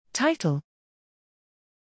Title: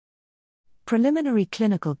 Preliminary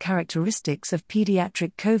clinical characteristics of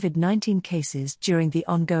pediatric COVID-19 cases during the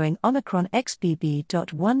ongoing Omicron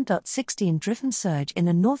XBB.1.16 driven surge in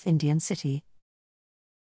a North Indian city.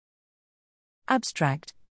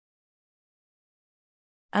 Abstract: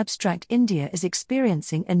 India is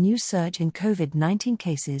experiencing a new surge in COVID-19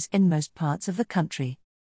 cases in most parts of the country.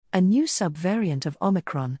 A new subvariant of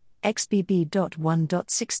Omicron,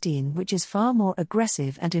 XBB.1.16, which is far more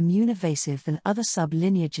aggressive and immune-evasive than other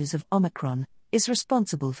sub-lineages of Omicron, is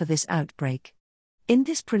responsible for this outbreak. In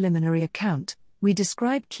this preliminary account, we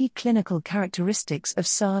describe key clinical characteristics of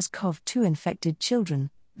SARS-CoV-2 infected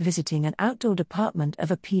children visiting an outdoor department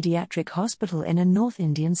of a pediatric hospital in a North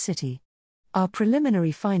Indian city. Our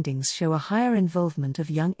preliminary findings show a higher involvement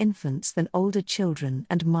of young infants than older children,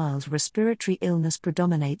 and mild respiratory illness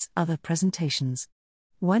predominates other presentations.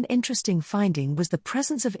 One interesting finding was the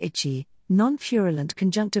presence of itchy, non-purulent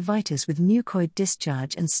conjunctivitis with mucoid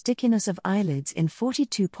discharge and stickiness of eyelids in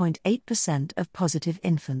 42.8% of positive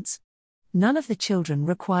infants. None of the children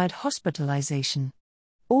required hospitalization.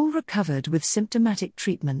 All recovered with symptomatic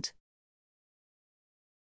treatment.